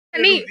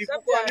दीपू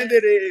को आने दे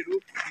रे, दीपू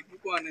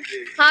को आने दे।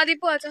 हाँ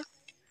दीपू आजा।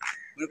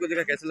 मेरे को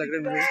देखा कैसा लग रहा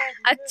है मुझे?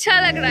 अच्छा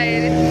लग रहा है।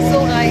 सो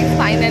गाइस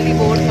फाइनली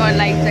बोट और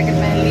लाइफ जैकेट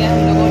पहन लिया हम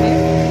लोगों ने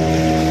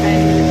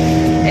and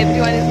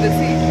everyone is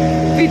busy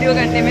video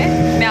करने में।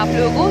 मैं आप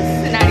लोगों को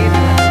सिनेरियो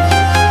दिखाती हूँ।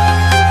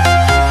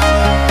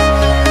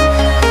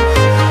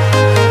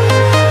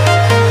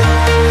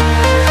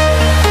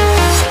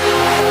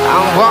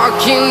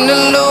 Walking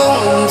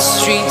alone, the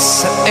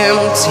streets are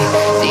empty.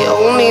 The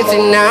only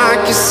thing I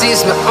can see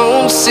is my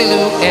own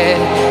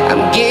silhouette.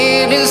 I'm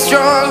getting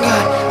stronger,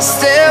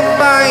 step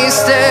by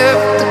step.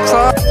 The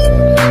clock.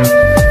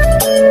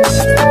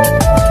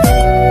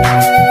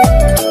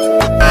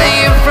 I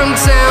am from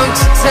town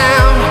to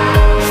town,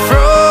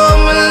 from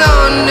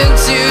London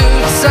to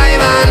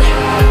Taiwan.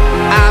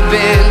 I've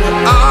been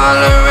all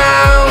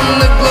around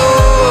the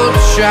globe,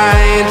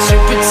 trying to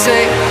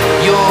protect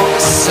your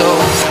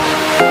soul.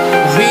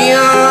 We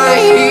are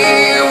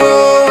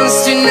heroes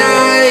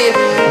tonight.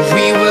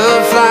 We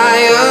will fly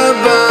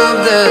above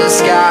the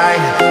sky.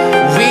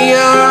 We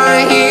are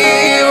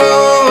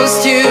heroes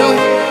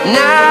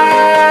tonight.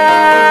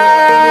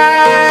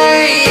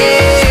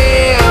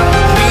 Yeah.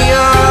 We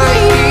are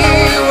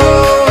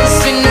heroes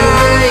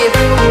tonight.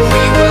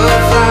 We will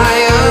fly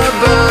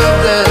above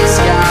the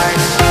sky.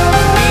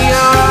 We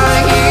are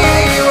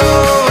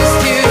heroes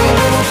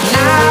tonight.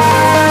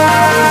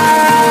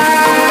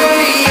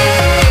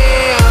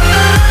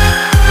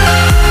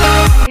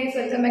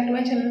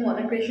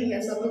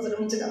 कैसा आप लोग जरूर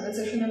मुझे comment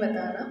section में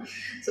बताना।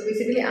 So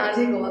basically आज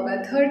है गोवा का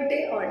 3rd डे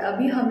और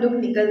अभी हम लोग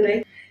निकल रहे।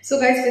 सो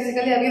गाइस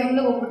बेसिकली अभी हम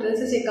लोग होटल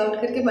से चेकआउट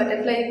करके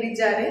बटरफ्लाई बीच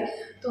जा रहे हैं।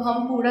 तो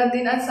हम पूरा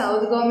दिन आज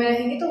साउथ गोवा में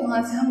रहेंगे, तो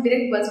वहाँ से हम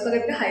डायरेक्ट बस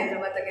पकड़ के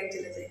हैदराबाद तक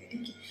चले जाएंगे,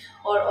 ठीक है।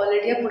 और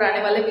ऑलरेडी आप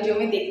पुराने वाले वीडियो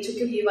में देख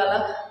चुके हो, ये वाला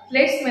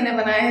प्लेट्स मैंने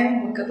बनाया है,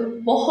 उनका तो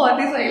बहुत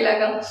ही सही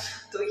लगा,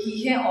 तो ये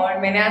है। और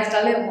मैंने आज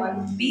डाले 1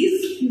 पीस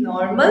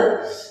नॉर्मल,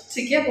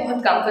 ठीक है, बहुत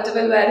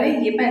कंफर्टेबल वेयर है।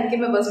 ये पहन के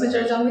मैं बस में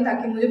चढ़ जाऊंगी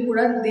ताकि मुझे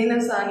पूरा दिन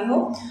आसानी हो।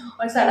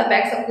 और सारा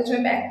बैग सब कुछ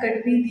मैं पैक कर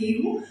भी दी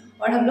हूँ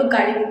और हम लोग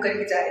गाड़ी बुक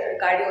करके जा रहे हैं और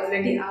गाड़ी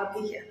ऑलरेडी आ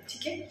भी है,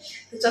 ठीक है।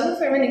 तो चलो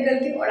फिर मैं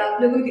निकलती हूँ और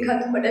आप लोगों को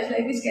दिखाती हूँ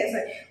बटरफ्लाई बीच कैसा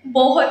है।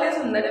 बहुत ही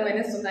सुंदर है,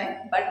 मैंने सुना है,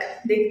 बट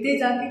देखते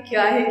जाके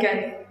क्या है क्या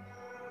नहीं।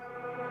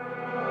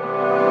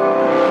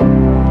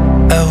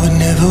 I would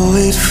never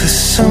wait for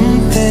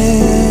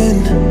something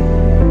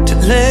to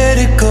let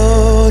it go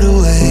to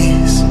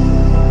waste.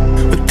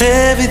 With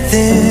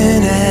everything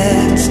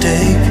at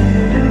stake,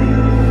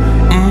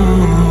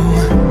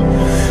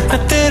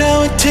 not that I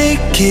would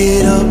take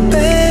it all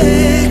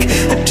back.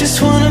 I just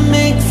wanna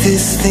make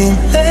this thing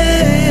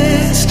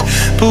last,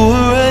 but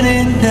we're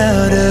running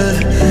out of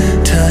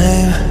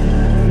time.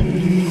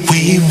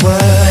 We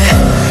were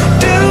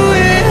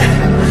doing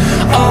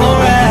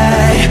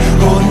alright,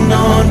 holding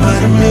on, but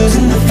I'm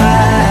losing the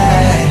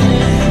fight.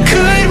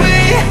 Could we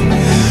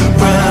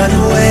run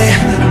away?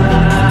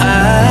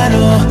 I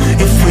know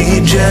if we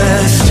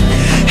just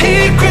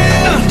hit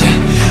ground,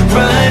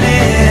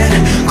 running,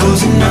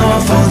 closing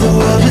off all the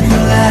world with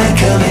no light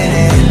coming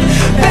in,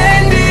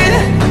 bending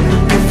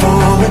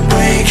before we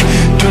break.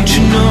 Don't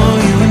you know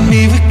you and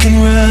me, we can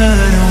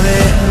run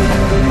away.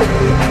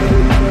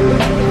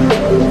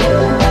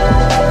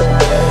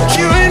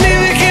 You and me,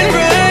 we can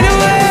run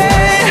away.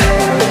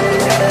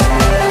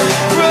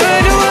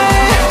 Run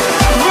away,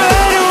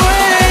 run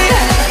away.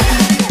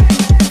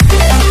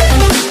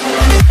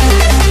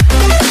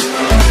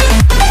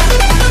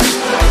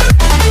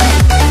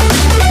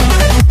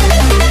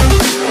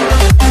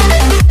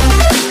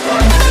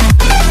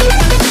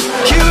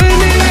 You and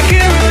me, we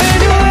can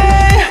run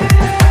away.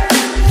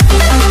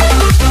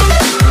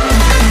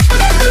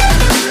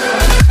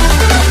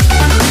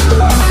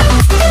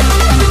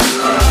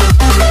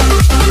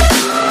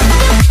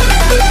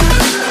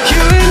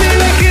 You and me,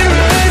 we can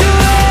run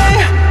away.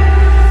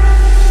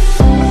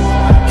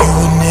 You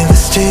would never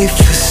stay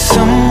for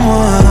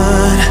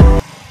someone.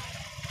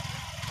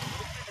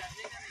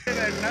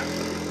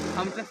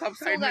 हम सब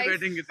side में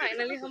बैठेंगे।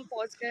 Finally हम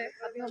पहुंच गए।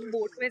 अभी हम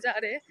boat में जा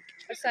रहे हैं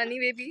और सनी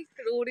बेबी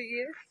रो रही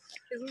है,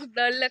 इसमें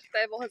डर लगता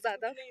है बहुत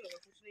ज्यादा।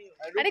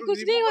 अरे कुछ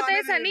नहीं होता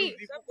है सनी।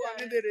 दीपू को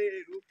आने दे रे,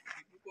 दीपू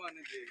को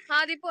आने दे।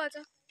 हाँ दीपू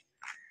आजा।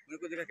 मेरे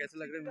को देखा कैसा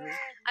लग रहा है मुझे?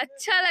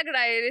 अच्छा लग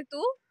रहा है रे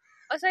तू।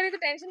 और सनी तो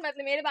टेंशन मत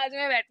ले, मेरे बाजू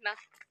में बैठना।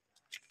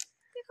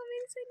 देखो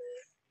मेरी सनी,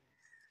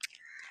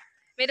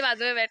 मेरे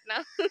बाजू में बैठना।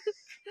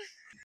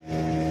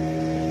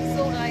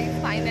 सो गाइस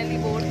फाइनली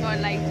बोट और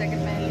लाइफ जैकेट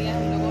पहन लिया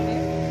हम लोगों ने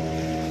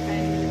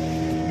and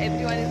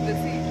everyone is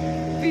busy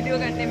video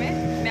करने में।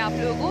 मैं आप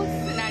लोगों को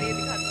सिनेरियो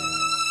दिखाता हूँ।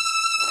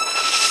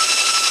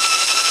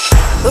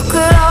 Look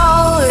at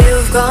all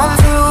you've gone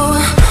through,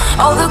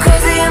 all the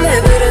crazy and the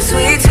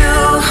bittersweet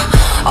too.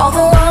 All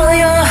the while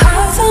your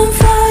heart's on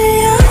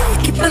fire,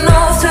 keeping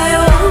off to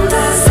your own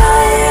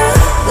desire.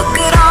 Look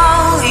at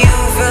all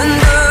you've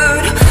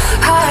endured,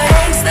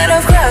 heartaches that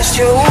have crushed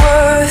your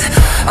worth.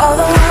 All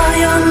the while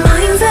your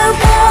mind's at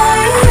war,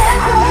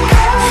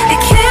 you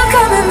keep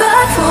coming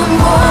back for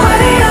more. Why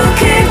do you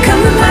keep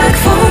coming back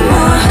for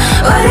more?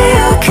 Why do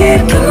you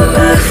keep coming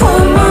back for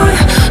more?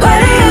 Why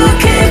do you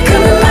keep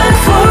coming back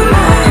for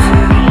more?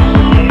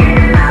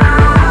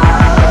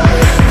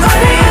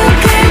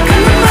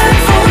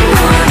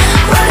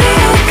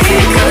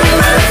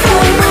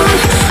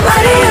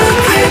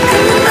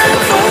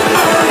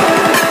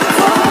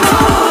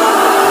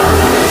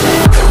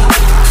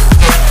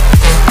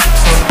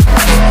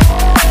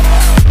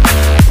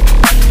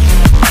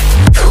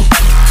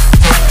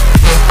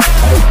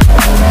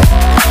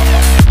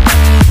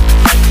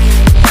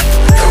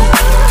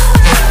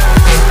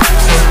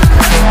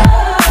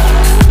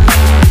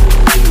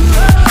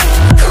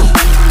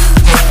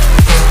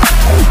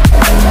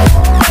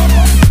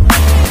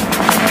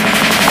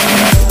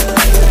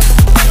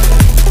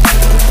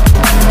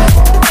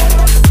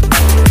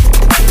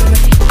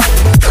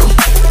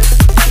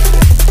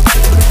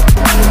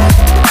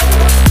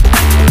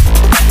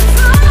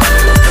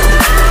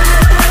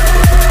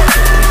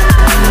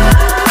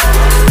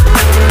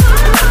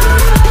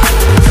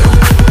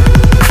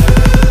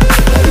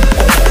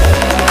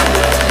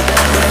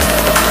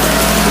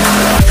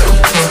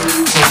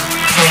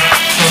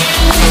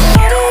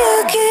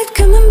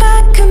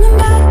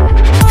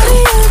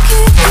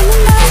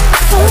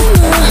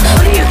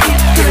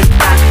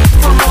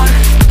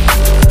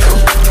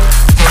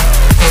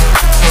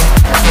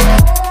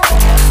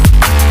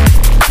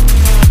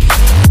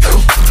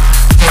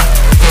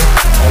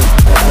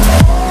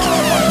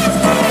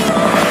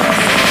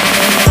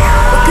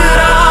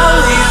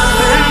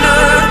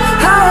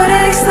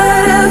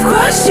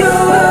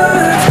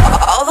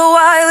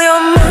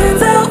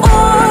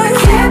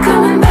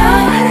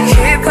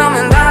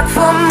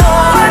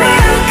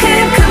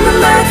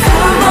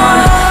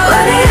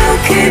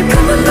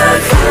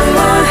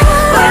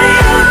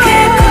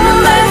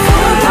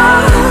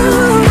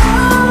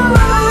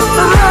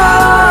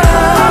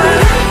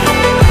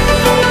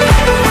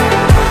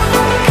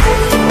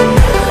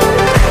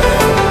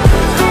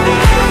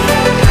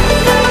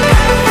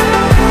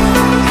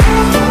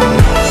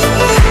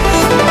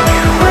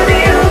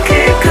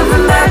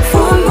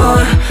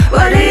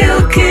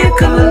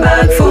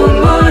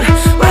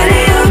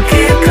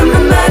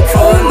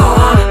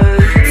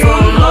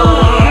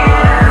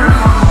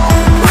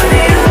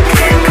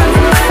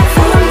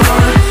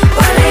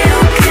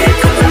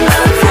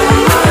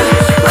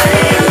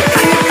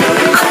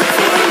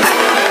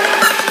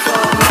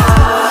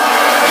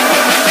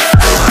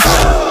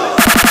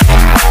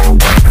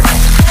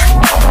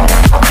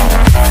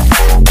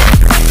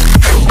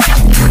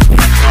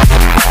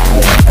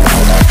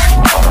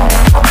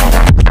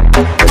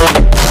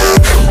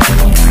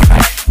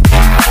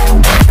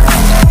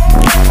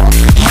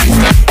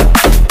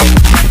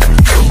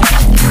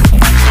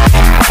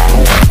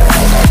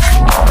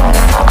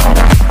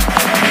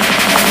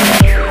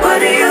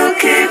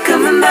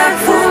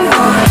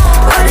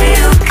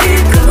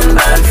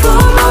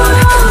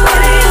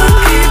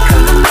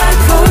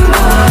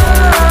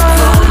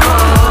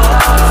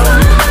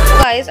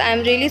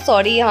 Am really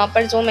sorry, यहाँ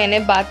पर जो मैंने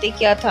बातें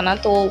किया था ना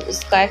तो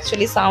उसका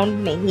एक्चुअली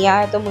साउंड नहीं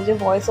आया, तो मुझे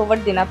वॉइस ओवर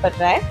देना पड़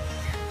रहा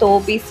है। तो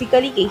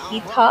बेसिकली यही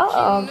था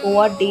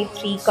गोवा डे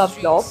 3 का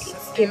ब्लॉग।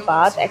 इसके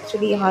बाद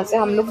एक्चुअली यहाँ से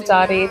हम लोग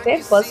जा रहे थे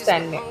बस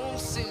स्टैंड में,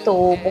 तो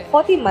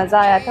बहुत ही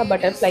मज़ा आया था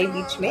बटरफ्लाई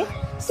बीच में।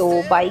 तो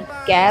बाई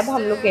कैब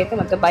हम लोग गए थे,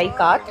 मतलब बाई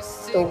कार।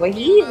 तो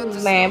वही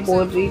मैं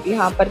बोल रही थी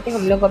यहाँ पर कि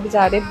हम लोग अभी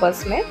जा रहे हैं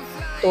बस में,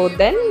 तो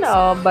देन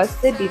बस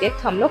से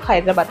डायरेक्ट हम लोग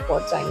हैदराबाद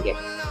पहुँच जाएंगे।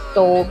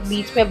 तो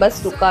बीच में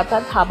बस रुका था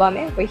ढाबा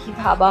में, वही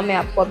ढाबा मैं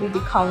आपको अभी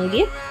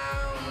दिखाऊंगी।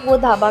 वो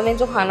ढाबा में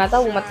जो खाना था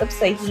वो मतलब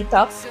सही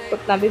था,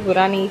 उतना भी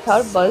बुरा नहीं था।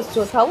 और बस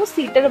जो था वो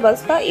सीटर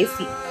बस था,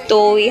 AC।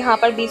 तो यहाँ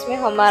पर बीच में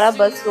हमारा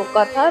बस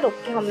रुका था, रुक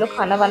के हम लोग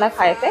खाना वाना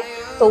खाए थे।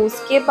 तो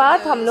उसके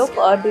बाद हम लोग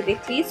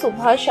डायरेक्टली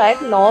सुबह शायद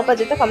 9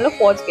 बजे तक हम लोग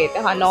पहुँच गए थे।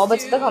 हाँ, 9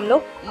 बजे तक हम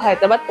लोग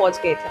हैदराबाद पहुँच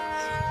गए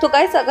थे। तो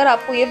गाइस, अगर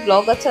आपको ये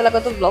ब्लॉग अच्छा लगा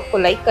तो ब्लॉग को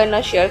लाइक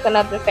करना, शेयर करना,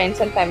 अपने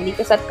फ्रेंड्स एंड फैमिली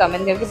के साथ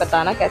कमेंट करके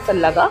बताना कैसा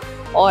लगा।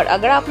 और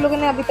अगर आप लोगों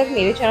ने अभी तक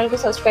मेरे चैनल को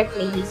सब्सक्राइब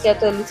नहीं किया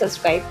तो जल्दी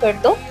सब्सक्राइब कर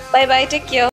दो। Bye bye, take care.